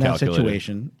Everything to be was in that calculated.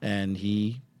 situation, and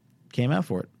he came out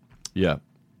for it. Yeah.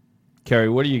 Carrie,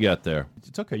 what do you got there?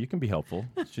 It's okay. You can be helpful.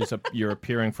 You're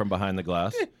appearing from behind the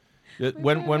glass.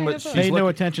 Pay no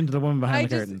attention to the woman behind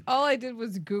the curtain. All I did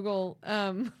was Google.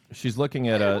 She's looking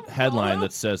at a headline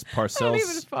that says Parcells. I don't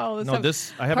even follow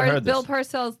this. I haven't heard this. Bill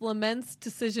Parcells laments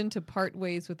decision to part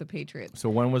ways with the Patriots. So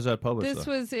when was that published? This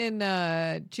was in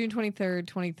June 23rd,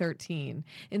 2013,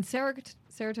 in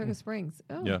Saratoga Springs.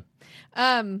 Oh. Yeah.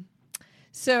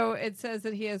 So it says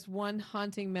that he has one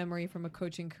haunting memory from a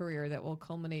coaching career that will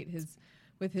culminate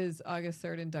with his August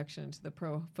 3rd induction into the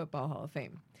Pro Football Hall of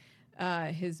Fame.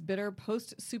 His bitter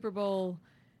post-Super Bowl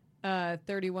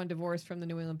 31 divorce from the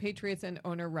New England Patriots and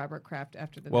owner Robert Kraft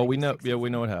after the. Well, we know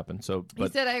what happened. So he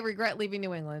said, "I regret leaving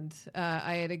New England.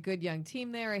 I had a good young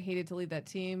team there. I hated to leave that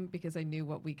team because I knew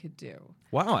what we could do."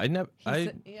 Wow, I hadn't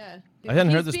heard this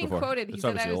before. He's being quoted. He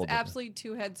said, "I was absolutely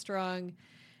too headstrong."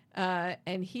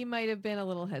 And he might have been a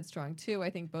little headstrong too. I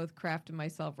think both Kraft and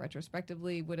myself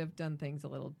retrospectively would have done things a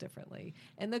little differently.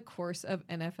 And the course of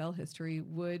NFL history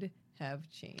would have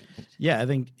changed. Yeah, I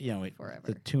think, forever.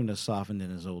 The tuna softened in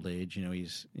his old age.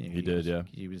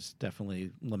 He was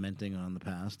definitely lamenting on the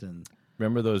past. And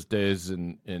remember those days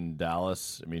in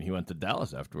Dallas? I mean, he went to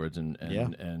Dallas afterwards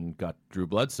and got Drew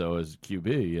Bledsoe as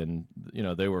QB. And,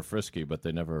 they were frisky, but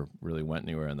they never really went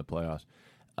anywhere in the playoffs.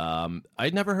 I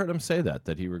never heard him say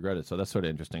that he regretted. So that's sort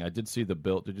of interesting. I did see the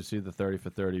bill. Did you see the 30 for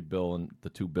 30 bill and the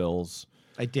two bills?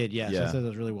 I did, yes. Yeah. I thought it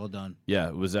was really well done. Yeah,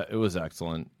 it was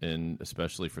excellent, and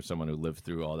especially for someone who lived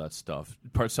through all that stuff.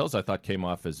 Parcells, I thought, came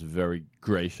off as very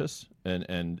gracious,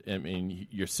 and I mean,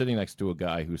 you're sitting next to a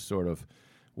guy who sort of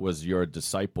was your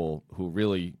disciple, who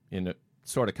really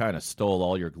sort of kind of stole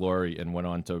all your glory and went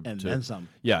on to then some.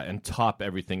 Yeah, and top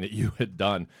everything that you had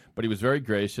done. But he was very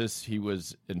gracious.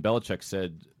 And Belichick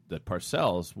said that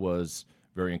Parcells was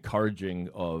very encouraging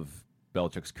of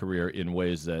Belichick's career in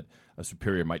ways that a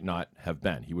superior might not have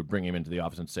been. He would bring him into the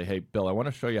office and say, "Hey, Bill, I want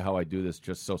to show you how I do this,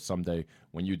 just so someday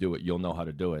when you do it, you'll know how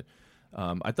to do it."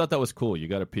 I thought that was cool. You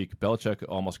got a peek. Belichick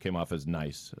almost came off as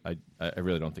nice. I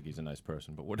really don't think he's a nice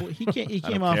person, but what? Well, he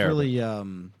came off really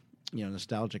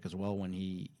nostalgic as well when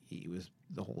he was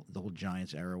the whole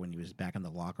Giants era when he was back in the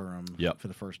locker room for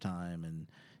the first time, and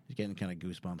he's getting kind of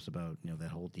goosebumps about that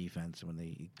whole defense when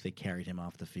they carried him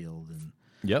off the field, and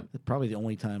probably the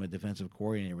only time a defensive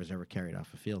coordinator was ever carried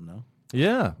off the field. No.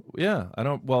 Yeah. I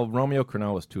don't. Well, Romeo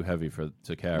Crennel was too heavy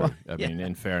to carry. Well, I mean,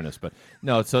 in fairness, but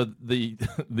no. So the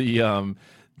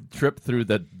trip through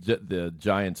the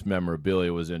Giants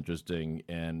memorabilia was interesting,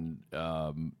 and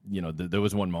there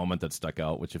was one moment that stuck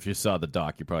out. Which, if you saw the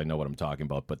doc, you probably know what I'm talking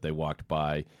about. But they walked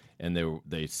by and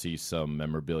they see some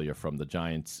memorabilia from the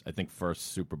Giants. I think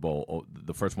first Super Bowl,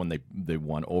 the first one they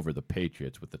won over the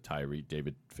Patriots with the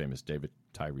famous David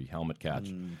Tyree helmet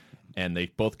catch. And they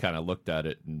both kind of looked at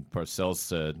it, and Parcells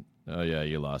said, "Oh yeah,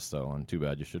 you lost that one. Too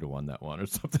bad. You should have won that one," or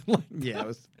something like that. Yeah, it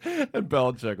was. And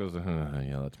Belichick was,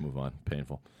 "Yeah, let's move on.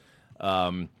 Painful."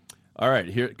 All right,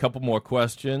 here a couple more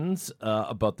questions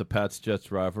about the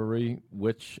Pats-Jets rivalry.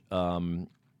 Which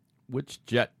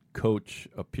Jet coach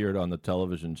appeared on the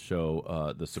television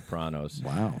show The Sopranos?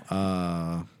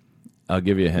 Wow. I'll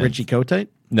give you a hint. Richie Kotite?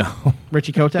 No.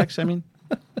 Richie Kotex, I mean?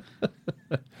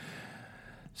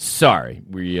 Sorry,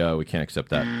 we can't accept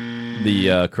that.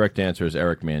 The correct answer is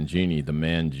Eric Mangini, the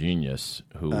man genius,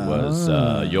 who was,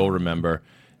 you'll remember.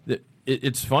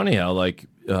 It's funny how, we're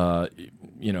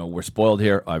spoiled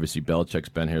here. Obviously, Belichick's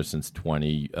been here since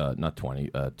 2000,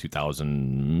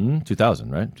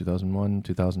 right? 2001,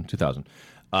 2000.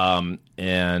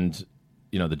 And,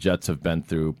 the Jets have been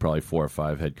through probably 4 or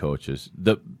 5 head coaches.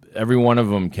 Every one of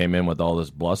them came in with all this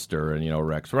bluster and,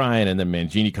 Rex Ryan, and then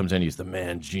Mangini comes in, he's the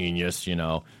man genius,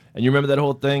 And you remember that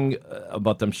whole thing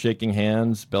about them shaking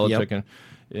hands, Belichick? Yep.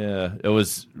 And, it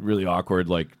was really awkward.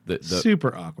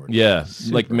 Super awkward. Yeah.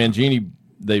 Super Mangini, awkward.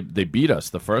 They beat us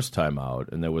the first time out,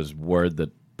 and there was word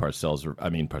that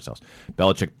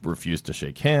Belichick refused to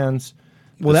shake hands.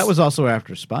 Well, that was also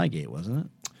after Spygate, wasn't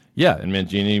it? Yeah, and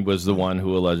Mangini was the one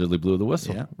who allegedly blew the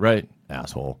whistle. Yeah. Right,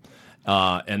 asshole.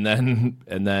 And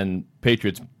then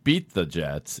Patriots beat the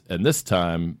Jets, and this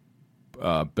time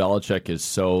Belichick is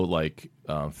so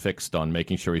fixed on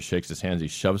making sure he shakes his hands, he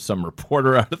shoves some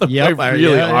reporter out of the way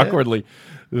really awkwardly.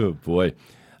 Yeah. Oh boy.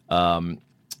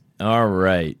 All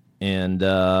right, and maybe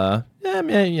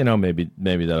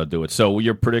that'll do it. So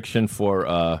your prediction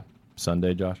for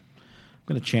Sunday, Josh? I'm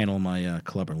going to channel my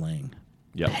Clubber Lang.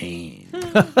 Yep. Pain.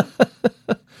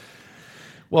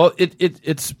 Well,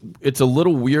 it's a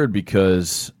little weird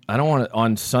because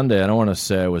on Sunday I don't want to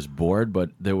say I was bored,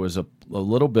 but there was a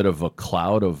little bit of a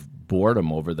cloud of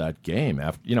boredom over that game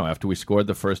after we scored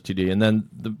the first TD, and then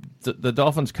the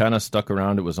Dolphins kind of stuck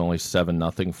around. It was only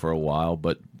 7-0 for a while,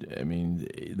 but I mean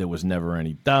there was never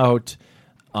any doubt.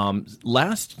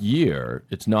 Last year,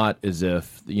 it's not as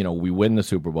if we win the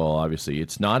Super Bowl. Obviously,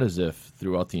 it's not as if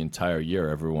throughout the entire year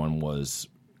everyone was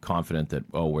confident that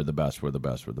we're the best.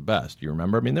 You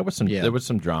remember? I mean, there was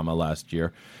some drama last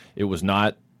year. It was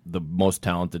not the most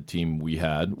talented team we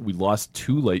had. We lost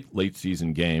 2 late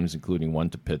season games, including one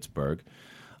to Pittsburgh.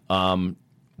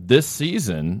 This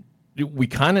season, we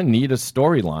kind of need a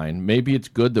storyline. Maybe it's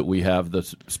good that we have the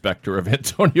specter of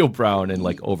Antonio Brown and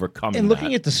overcoming. And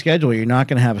looking at the schedule, you're not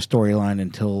going to have a storyline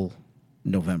until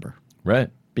November,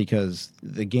 right? Because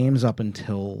the games up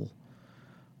until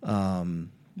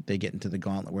they get into the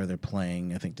gauntlet where they're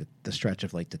playing, I think the stretch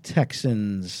of the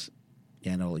Texans.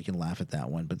 Yeah, I know you can laugh at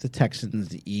that one, but the Texans,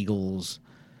 the Eagles,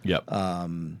 yep,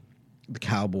 the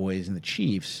Cowboys, and the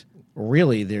Chiefs.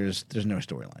 Really, there's no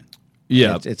storyline.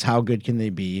 Yeah, it's how good can they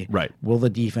be? Right. Will the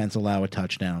defense allow a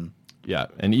touchdown? Yeah,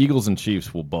 and Eagles and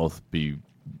Chiefs will both be,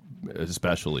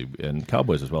 especially, and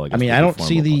Cowboys as well. I mean, I don't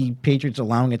see the Patriots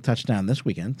allowing a touchdown this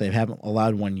weekend. They haven't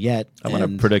allowed one yet. I'm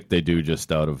going to predict they do just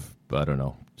out of, I don't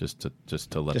know, just to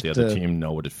let the other team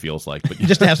know what it feels like. But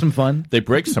just to have some fun. They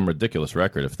break some ridiculous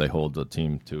record if they hold the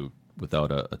team to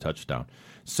without a touchdown.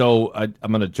 So I'm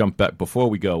going to jump back. Before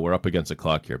we go, we're up against the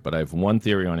clock here, but I have one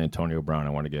theory on Antonio Brown I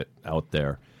want to get out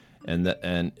there. And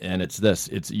it's this.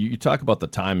 It's you talk about the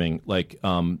timing, like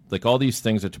all these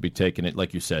things are to be taken. It,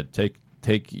 like you said, take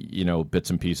bits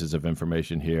and pieces of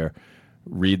information here,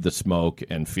 read the smoke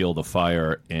and feel the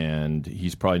fire. And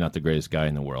he's probably not the greatest guy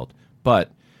in the world.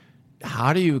 But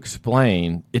how do you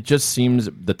explain? It just seems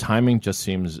the timing just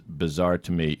seems bizarre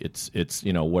to me. It's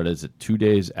what is it? 2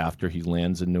 days after he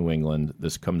lands in New England,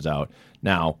 this comes out.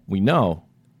 Now we know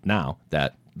now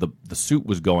that the suit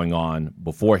was going on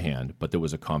beforehand, but there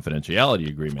was a confidentiality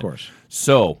agreement. Of course.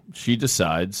 So she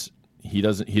decides he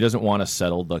doesn't want to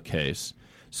settle the case.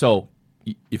 So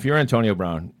if you're Antonio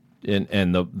Brown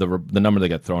and the number that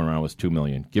got thrown around was $2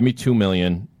 million, give me $2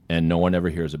 million and no one ever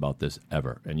hears about this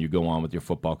ever, and you go on with your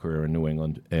football career in New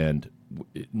England, and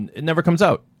it never comes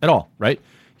out at all, right?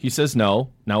 He says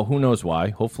no. Now who knows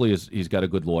why? Hopefully he's got a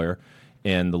good lawyer,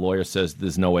 and the lawyer says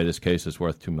there's no way this case is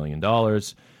worth $2 million.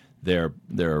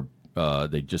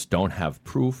 They just don't have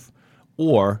proof,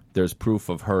 or there's proof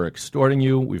of her extorting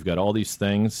you. We've got all these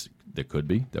things that could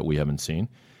be that we haven't seen,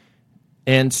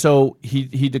 and so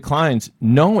he declines,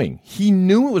 knowing he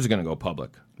knew it was going to go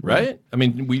public, right? I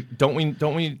mean, don't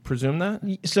we presume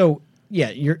that? So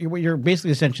yeah, what you're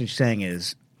basically essentially saying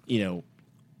is, they've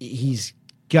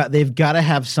got to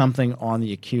have something on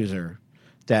the accuser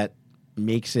that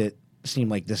makes it seem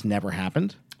like this never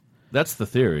happened. That's the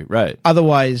theory, right?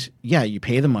 Otherwise, yeah, you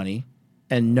pay the money,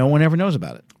 and no one ever knows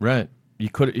about it. Right. He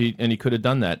could have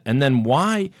done that. And then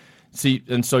why? See,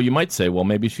 and so you might say, well,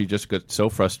 maybe she just got so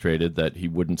frustrated that he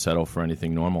wouldn't settle for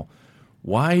anything normal.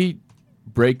 Why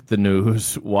break the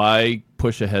news? Why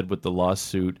push ahead with the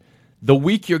lawsuit the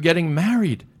week you're getting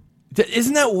married?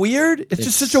 Isn't that weird? It's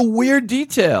just such a weird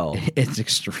detail. It's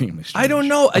extremely strange. I don't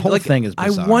know. The whole thing is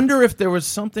bizarre. I wonder if there was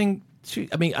something.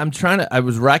 I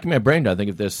was racking my brain to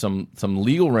think if there's some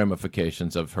legal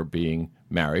ramifications of her being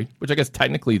married, which I guess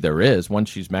technically there is. Once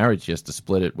she's married, she has to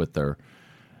split it with her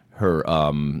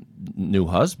new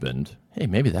husband. Hey,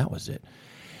 maybe that was it.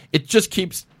 It just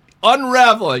keeps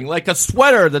unraveling like a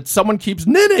sweater that someone keeps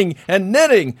knitting and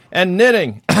knitting and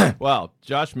knitting. Wow,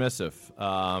 Josh Missif,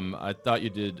 I thought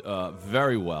you did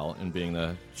very well in being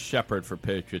the shepherd for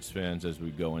Patriots fans as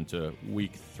we go into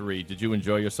Week 3. Did you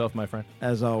enjoy yourself, my friend?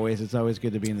 As always, it's always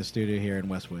good to be in the studio here in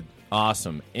Westwood.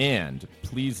 Awesome. And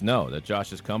please know that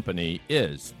Josh's company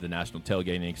is the National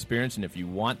Tailgating Experience, and if you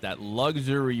want that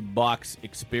luxury box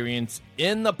experience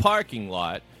in the parking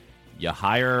lot, you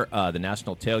hire the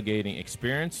National Tailgating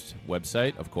Experience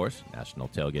website, of course,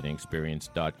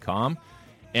 nationaltailgatingexperience.com.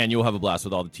 And you'll have a blast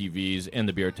with all the TVs and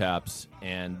the beer taps,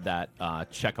 and that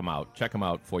check them out. Check them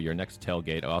out for your next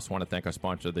tailgate. I also want to thank our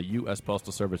sponsor, the U.S.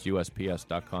 Postal Service.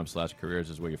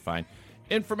 USPS.com/careers is where you find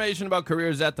information about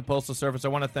careers at the Postal Service. I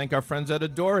want to thank our friends at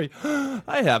Adori.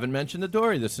 I haven't mentioned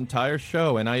Adori this entire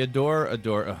show, and I adore. Oh,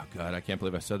 God, I can't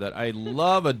believe I said that. I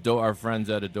love our friends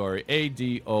at Adori,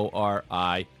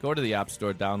 Adori. Go to the App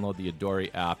Store, download the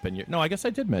Adori app. And no, I guess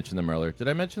I did mention them earlier. Did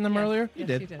I mention them earlier? You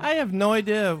did. I have no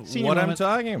idea what I'm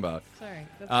talking about. Sorry.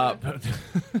 That's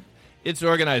It's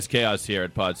organized chaos here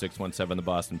at Pod 617, the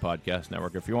Boston Podcast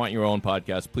Network. If you want your own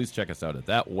podcast, please check us out at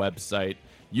that website.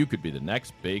 You could be the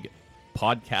next big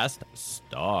podcast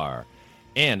star.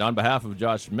 And on behalf of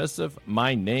Josh Missif,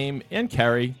 my name, and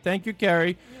Carrie, thank you,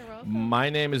 Carrie. You're welcome. My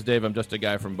name is Dave. I'm just a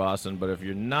guy from Boston, but if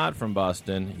you're not from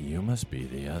Boston, you must be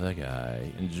the other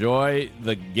guy. Enjoy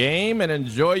the game and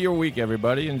enjoy your week,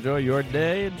 everybody. Enjoy your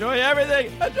day. Enjoy everything.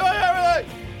 Enjoy everything.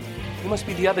 You must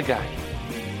be the other guy.